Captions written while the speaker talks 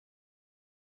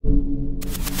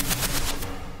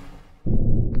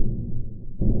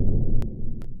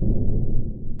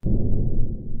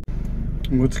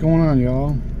What's going on,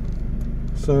 y'all?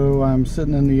 So I'm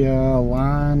sitting in the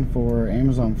line for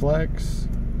Amazon Flex.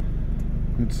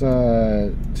 It's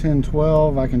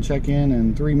 10:12. I can check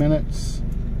in 3 minutes.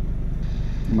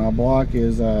 My block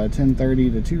is 10:30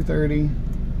 to 2:30.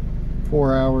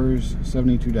 4 hours,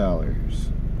 $72.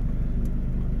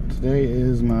 Today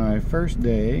is my first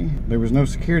day. There was no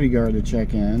security guard to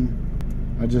check in.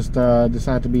 I just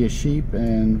decided to be a sheep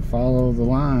and follow the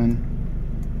line.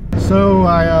 So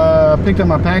I picked up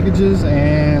my packages,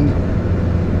 and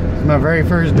it's my very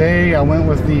first day. I went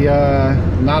with the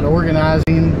not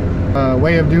organizing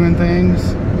way of doing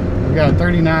things. I've got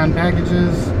 39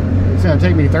 packages. It's going to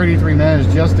take me 33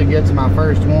 minutes just to get to my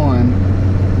first one.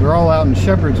 They're all out in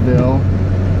Shepherdsville.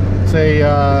 It's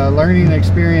a learning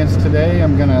experience today.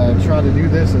 I'm going to try to do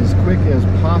this as quick as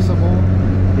possible,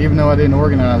 even though I didn't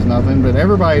organize nothing. But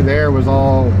everybody there was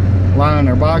all lining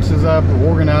their boxes up,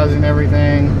 organizing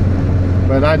everything.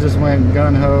 But I just went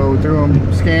gun-ho,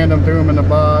 scanned them, threw them in the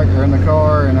box or in the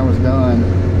car, and I was done.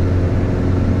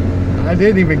 I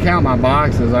didn't even count my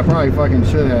boxes. I probably fucking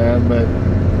should have, but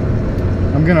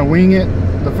I'm gonna wing it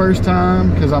the first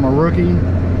time because I'm a rookie,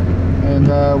 and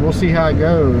we'll see how it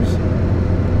goes.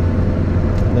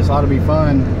 This ought to be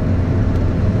fun.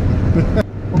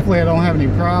 Hopefully I don't have any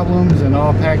problems and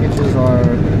all packages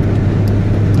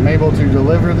I'm able to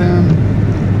deliver them.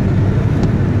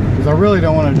 Because I really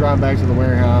don't want to drive back to the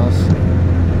warehouse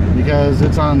because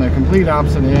it's on the complete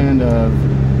opposite end of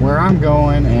where I'm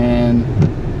going and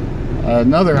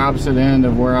another opposite end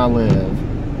of where I live.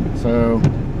 So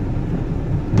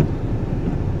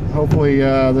hopefully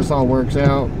this all works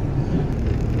out.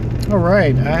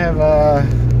 Alright, I have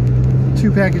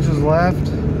 2 packages left.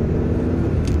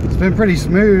 It's been pretty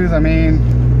smooth. I mean,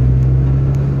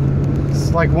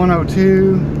 it's like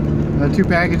 102. The 2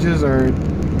 packages are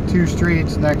 2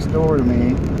 streets next door to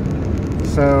me.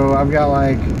 So I've got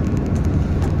like,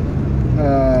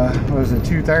 what is it,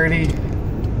 2:30?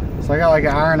 So I got like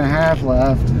an hour and a half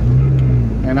left,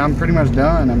 and I'm pretty much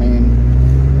done. I mean,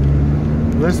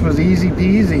 this was easy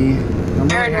peasy.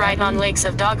 Turn right on Lakes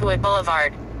of Dogwood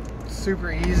Boulevard.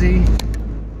 Super easy.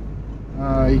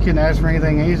 You couldn't ask for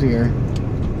anything easier.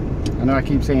 I know I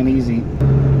keep saying easy.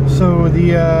 So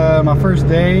my first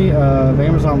day of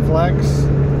Amazon Flex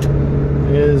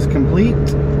is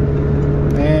complete,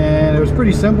 and it was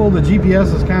pretty simple. The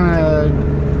GPS is kind of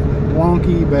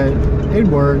wonky, but it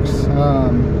works.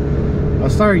 I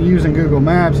started using Google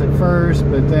Maps at first,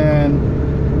 but then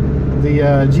the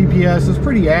GPS is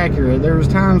pretty accurate. There was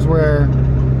times where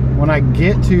when I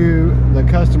get to the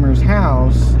customer's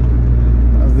house,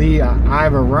 the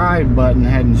I've arrived button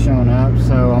hadn't shown up,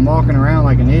 so I'm walking around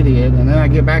like an idiot, and then I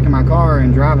get back in my car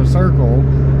and drive a circle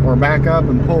or back up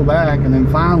and pull back, and then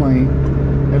finally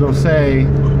it'll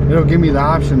give me the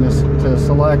option to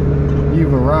select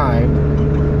you've arrived,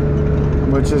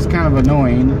 which is kind of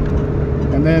annoying.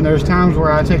 And then there's times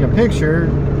where I take a picture,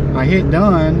 I hit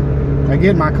done, I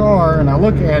get in my car and I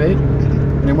look at it,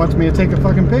 and it wants me to take a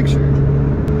fucking picture.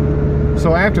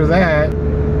 So after that,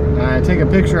 I take a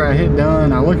picture, I hit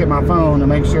done, I look at my phone to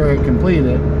make sure it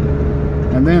completed,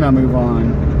 and then I move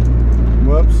on.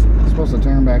 Whoops, I'm supposed to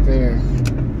turn back there.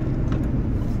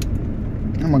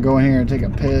 I'm gonna go in here and take a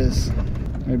piss,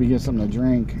 maybe get something to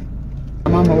drink.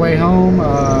 I'm on my way home.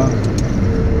 I've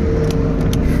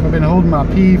been holding my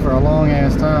pee for a long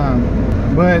ass time,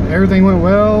 but everything went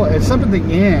well, except at the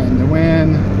end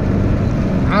when,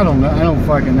 I don't know, I don't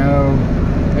fucking know.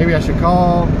 Maybe I should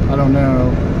call, I don't know.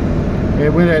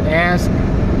 It went at ask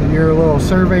your little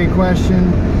survey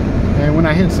question, and when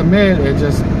I hit submit, it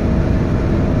just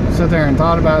sat there and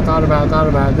thought about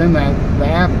it. Then the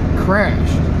app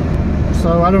crashed.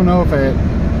 So I don't know if it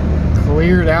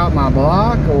cleared out my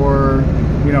block or,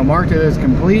 you know, marked it as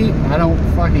complete. I don't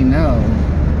fucking know.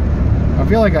 I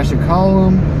feel like I should call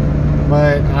them,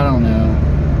 but I don't know.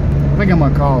 I think I'm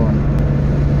gonna call them.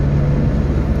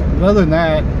 But other than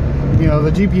that, you know,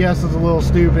 the GPS is a little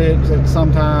stupid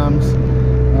sometimes,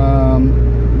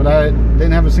 but I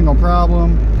didn't have a single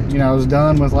problem. You know, I was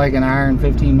done with like an hour and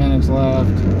 15 minutes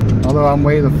left. Although I'm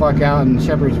way the fuck out in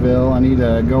Shepherdsville, I need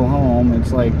to go home.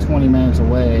 It's like 20 minutes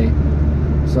away.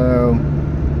 So, I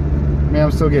mean,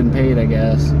 I'm still getting paid, I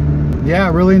guess. Yeah, I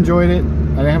really enjoyed it.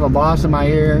 I didn't have a boss in my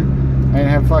ear. I didn't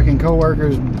have fucking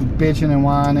coworkers bitching and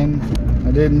whining.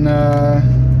 I didn't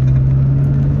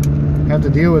have to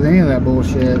deal with any of that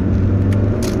bullshit.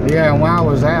 But yeah, and while I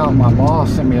was out, my boss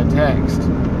sent me a text.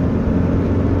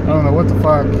 I don't know what the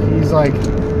fuck. He's like,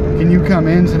 can you come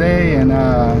in today and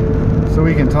so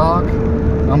we can talk?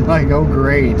 I'm like, oh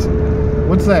great.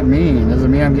 What's that mean? Does it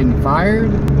mean I'm getting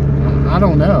fired? I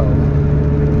don't know.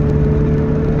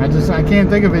 I can't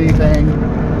think of anything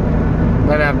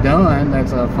that I've done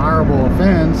that's a fireable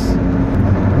offense.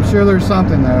 I'm sure there's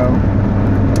something though.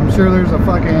 I'm sure there's a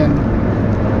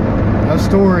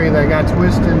story that got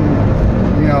twisted,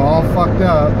 you know, all fucked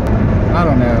up. I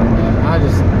don't know,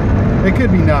 man. It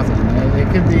could be nothing. It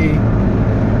could be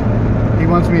he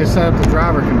wants me to set up the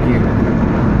driver computer.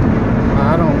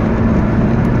 I don't.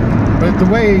 But the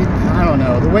way, I don't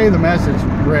know, the way the message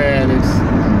read, it's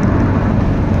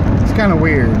kind of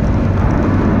weird.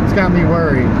 It's got me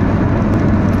worried.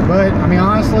 But, I mean,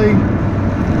 honestly,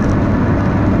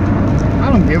 I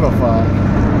don't give a fuck.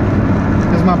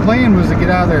 Because my plan was to get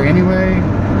out of there anyway.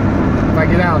 If I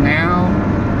get out now,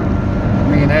 I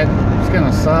mean, that's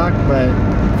gonna suck, but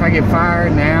if I get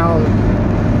fired now,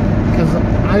 because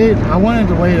I wanted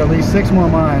to wait at least 6 more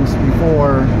months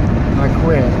before I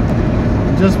quit.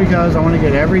 Just because I want to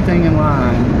get everything in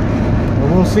line. But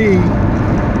we'll see.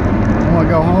 I'm going to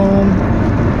go home.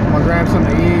 I'm going to grab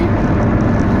something to eat.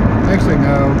 Actually,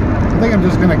 no. I think I'm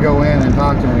just going to go in and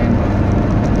talk to him.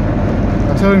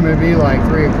 I told him it'd be like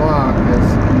 3 o'clock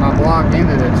because my block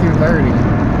ended at 2:30.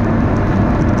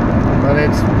 But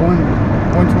it's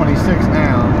 1:26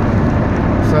 now.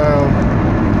 So,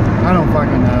 I don't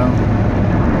fucking know.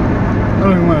 I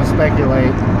don't even want to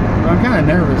speculate. But I'm kind of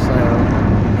nervous though.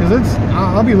 Because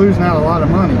I'll be losing out a lot of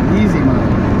money, easy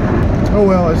money. Oh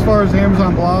well, as far as the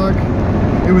Amazon blog,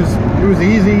 it was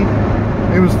easy.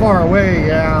 It was far away,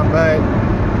 yeah, but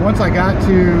once I got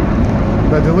to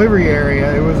the delivery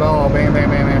area, it was all bam, bam,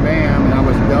 bam, bam, bam, and I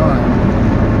was done.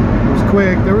 It was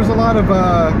quick. There was a lot of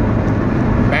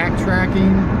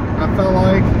backtracking, I felt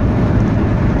like,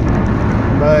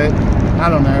 but I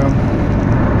don't know.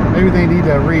 Maybe they need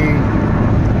to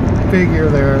figure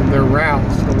their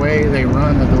routes, the way they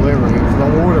run the deliveries, the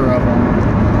order of them.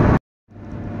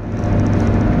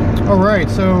 Alright,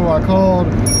 so I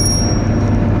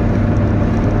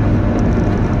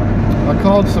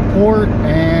called support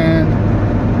and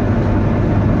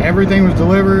everything was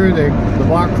delivered, the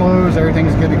block closed,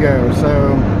 everything's good to go,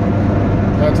 so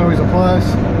that's always a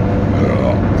plus.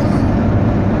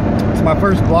 It's my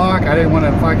first block. I didn't want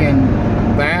to fucking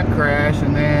VAP crash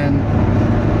and then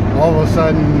all of a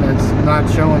sudden it's not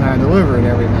showing I delivered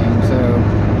everything. So,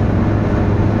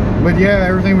 but yeah,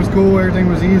 everything was cool, everything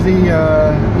was easy,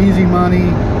 easy money.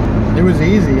 It was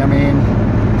easy. I mean,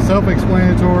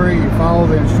 self-explanatory. You follow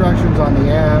the instructions on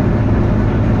the app.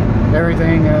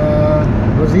 Everything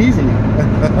was easy.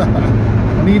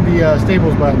 I need the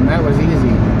Staples button. That was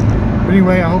easy. But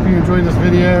anyway, I hope you enjoyed this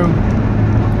video.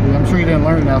 I'm sure you didn't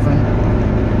learn nothing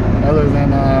other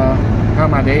than how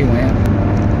my day went.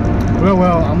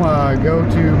 Well, I'm gonna go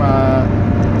to my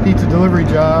pizza delivery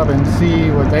job and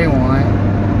see what they want.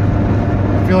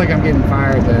 I feel like I'm getting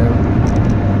fired though.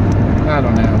 I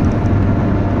don't know.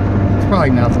 It's probably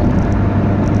nothing.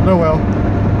 Oh well.